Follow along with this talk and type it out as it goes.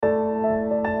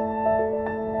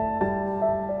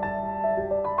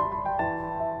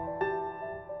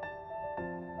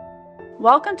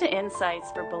Welcome to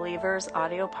Insights for Believers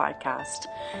audio podcast.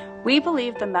 We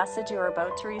believe the message you are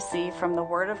about to receive from the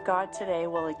Word of God today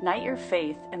will ignite your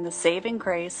faith in the saving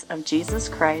grace of Jesus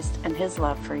Christ and His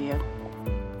love for you.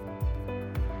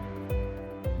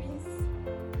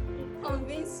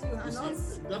 Convince you and not.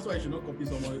 That's why you should not copy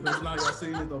someone, because now you're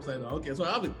saying it upside down. Okay, so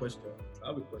I have a question.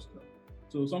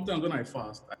 So sometimes when I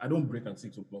fast, I don't break at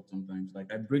 6 o'clock sometimes.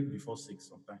 Like I break before 6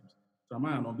 sometimes. So am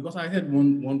I not? Because I heard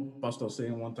one pastor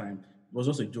saying one time, it was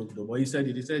just a joke though, but he said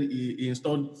he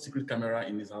installed secret camera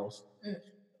in his house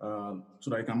so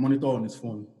that he can monitor on his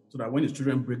phone, so that when his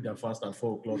children break their fast at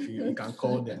 4 o'clock, he can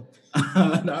call them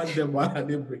and ask them why are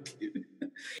they breaking.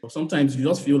 Sometimes you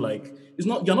just feel like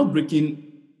you're not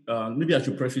breaking. Maybe I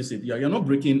should preface it. Yeah, you're not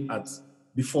breaking at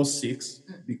before 6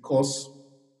 because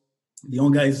the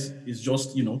younger is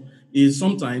just, is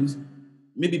sometimes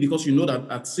maybe because you know that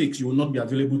at 6 you will not be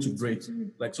available to break.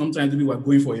 Like sometimes we were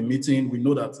going for a meeting, we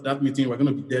know that meeting we're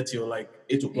going to be there till like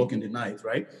 8 o'clock in the night,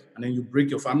 right? And then you break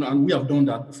your family, and we have done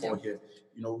that before here.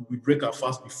 We break our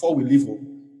fast before we leave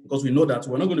home because we know that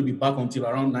we're not going to be back until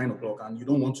around 9 o'clock, and you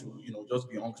don't want to, just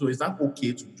be on. So is that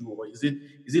okay to do, or is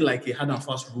it like a hard and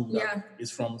fast rule that is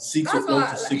from 6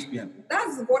 o'clock to 6 p.m.?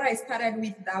 That's what I started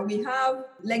with, that we have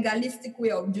legalistic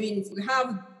way of doing it.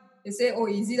 They say,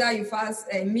 it's either you fast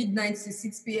midnight to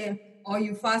 6 p.m. or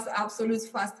you fast absolute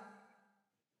fast.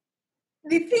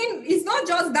 The thing is not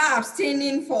just that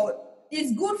abstaining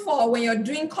it's good for when you're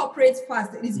doing corporate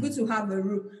fast. It's good to have a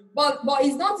rule. But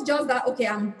it's not just that, okay,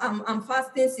 I'm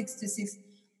fasting 6 to 6.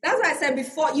 That's why I said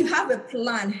before, you have a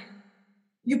plan.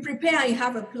 You prepare and you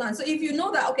have a plan. So if you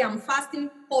know that, okay, I'm fasting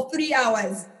for 3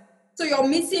 hours, so you're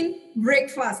missing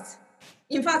breakfast.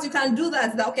 In fact, you can do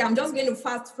that, okay, I'm just going to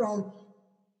fast from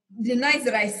the nights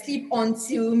that I sleep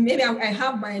until maybe I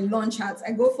have my lunch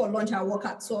I go for lunch, I work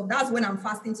at 12. That's when I'm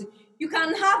fasting. You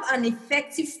can have an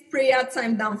effective prayer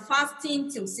time than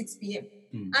fasting till 6 p.m.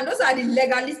 And those are the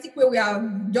legalistic way we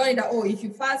have done it, that, if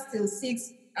you fast till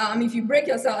 6, if you break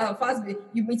yourself fast,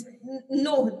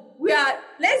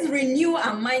 let's renew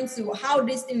our mind to how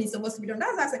this thing is supposed to be done.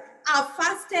 That's why I said, I've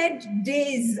fasted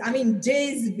days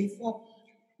before,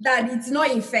 that it's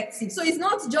not effective. So it's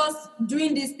not just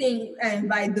doing this thing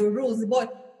by the rules,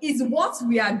 but it's what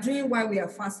we are doing while we are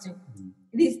fasting.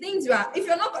 These things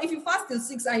if you fast till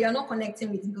 6 and you're not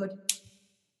connecting with God,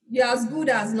 you're as good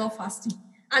as not fasting.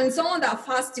 And someone that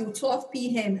fasts till 12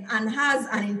 p.m. and has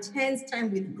an intense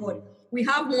time with God, we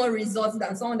have more results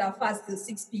than someone that fasts till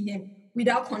 6 p.m.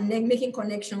 without making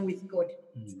connection with God.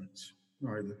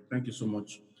 All right. Thank you so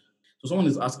much. So someone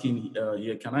is asking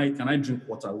here, can I drink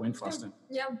water when fasting?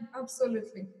 Yeah,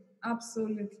 absolutely.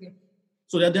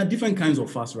 So there are different kinds of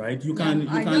fast, right? There's no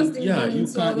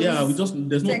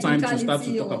time to start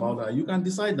to talk about that. You can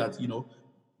decide that,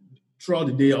 throughout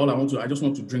the day, I just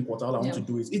want to drink water. All I want to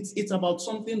do is, it's about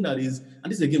something that is,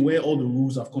 and this is again where all the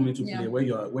rules have come into play, where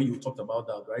you talked about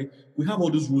that, right? We have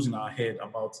all those rules in our head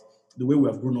about the way we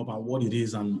have grown up and what it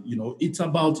is, and it's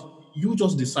about you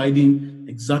just deciding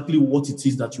exactly what it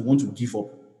is that you want to give up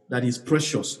that is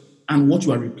precious and what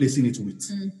you are replacing it with.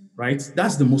 Right?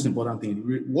 That's the most important thing.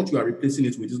 What you are replacing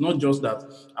it with is not just that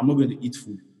I'm not going to eat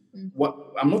food.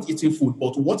 I'm not eating food,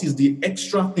 but what is the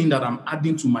extra thing that I'm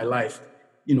adding to my life,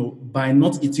 by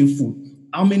not eating food?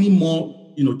 How many more,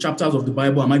 chapters of the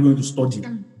Bible am I going to study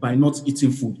by not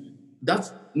eating food? That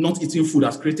not eating food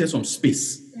has created some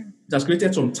space. It has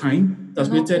created some time. It has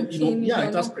created,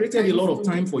 it has created a lot of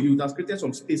time for you. It has created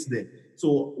some space there.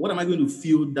 So what am I going to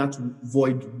fill that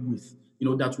void with?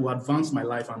 That will advance my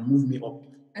life and move me up.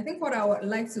 I think what I would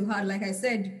like to add, like I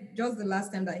said just the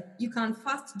last time, that you can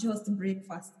fast just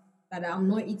breakfast, that I'm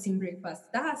not eating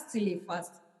breakfast. That's still a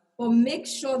fast. But make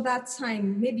sure that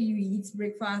time, maybe you eat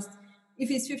breakfast. If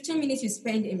it's 15 minutes you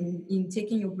spend in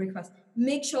taking your breakfast,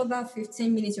 make sure that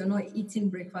 15 minutes you're not eating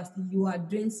breakfast. You are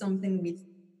doing something with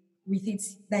it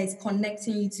that is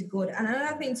connecting you to God. And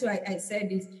another thing too, I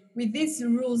said is, with these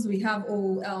rules we have,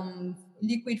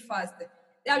 liquid fast,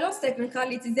 they are just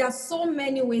technicalities. There are so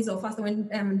many ways of fasting.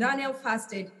 When Daniel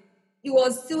fasted, he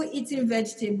was still eating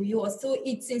vegetable. He was still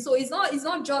eating. So it's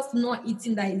not just not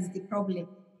eating that is the problem.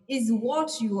 It's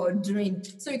what you are doing.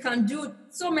 So you can do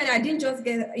so many. I didn't just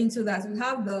get into that. We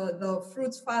have the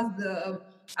fruit fast, the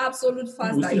absolute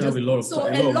fast. We still have a lot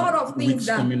of things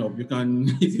coming up. You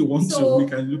can, if you want to, we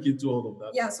can look into all of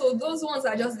that. Yeah, so those ones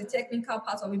are just the technical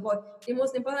part of it. But the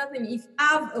most important thing is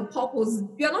have a purpose.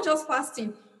 You're not just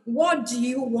fasting. What do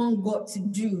you want God to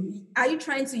do? Are you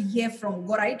trying to hear from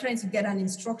God? Are you trying to get an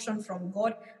instruction from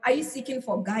God? Are you seeking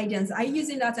for guidance? Are you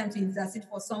using that time to intercede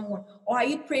for someone? Or are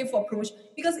you praying for promotion?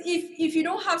 Because if you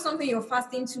don't have something you're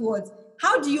fasting towards,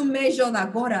 how do you measure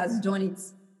that God has done it?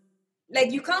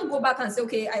 Like, you can't go back and say,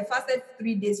 okay, I fasted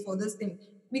 3 days for this thing,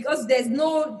 because there's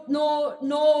no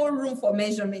room for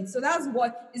measurement. So that's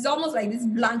what it's almost like this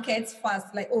blanket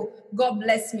fast, like, oh, God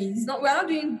bless me. We're not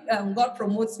doing God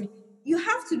promotes me. You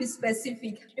have to be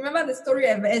specific. Remember the story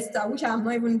of Esther, which I'm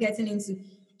not even getting into.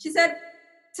 She said,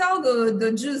 tell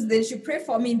the Jews they should pray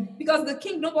for me, because the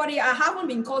king, I haven't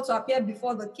been called to appear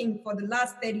before the king for the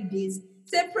last 30 days.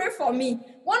 Say, pray for me.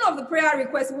 One of the prayer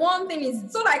requests, one thing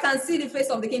is so that I can see the face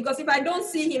of the king, because if I don't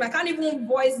see him, I can't even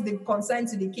voice the concern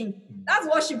to the king. That's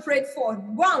what she prayed for.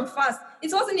 Go and fast.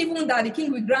 It wasn't even that the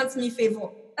king will grant me favor.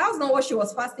 That was not what she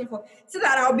was fasting for. So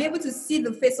that I'll be able to see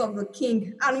the face of the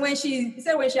king. And when she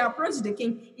approached the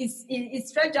king, it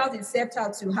stretched out its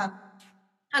scepter to her.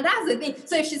 And that's the thing.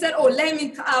 So if she said, oh, let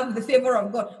me have the favor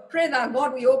of God, pray that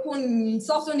God will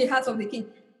soften the hearts of the king,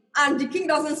 and the king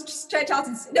doesn't stretch out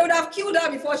they would have killed her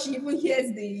before she even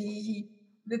hears the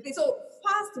thing. So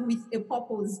fast with a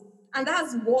purpose. And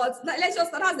that's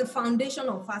that's the foundation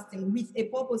of fasting, with a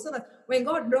purpose, so that when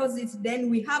God does it, then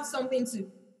we have something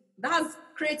that's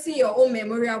creating your own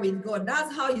memorial with God.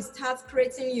 That's how you start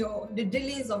creating the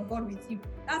dealings of God with you.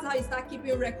 That's how you start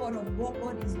keeping record of what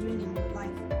God is doing in your life.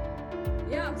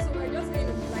 Yeah, so we're just going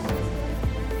to be like this.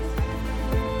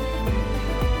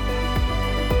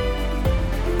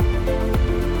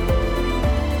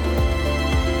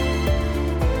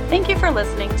 Thank you for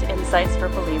listening to Insights for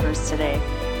Believers today.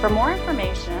 For more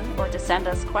information or to send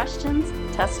us questions,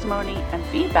 testimony, and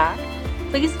feedback,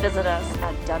 please visit us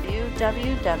at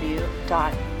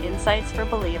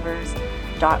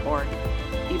www.insightsforbelievers.org.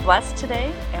 Be blessed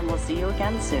today, and we'll see you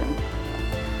again soon.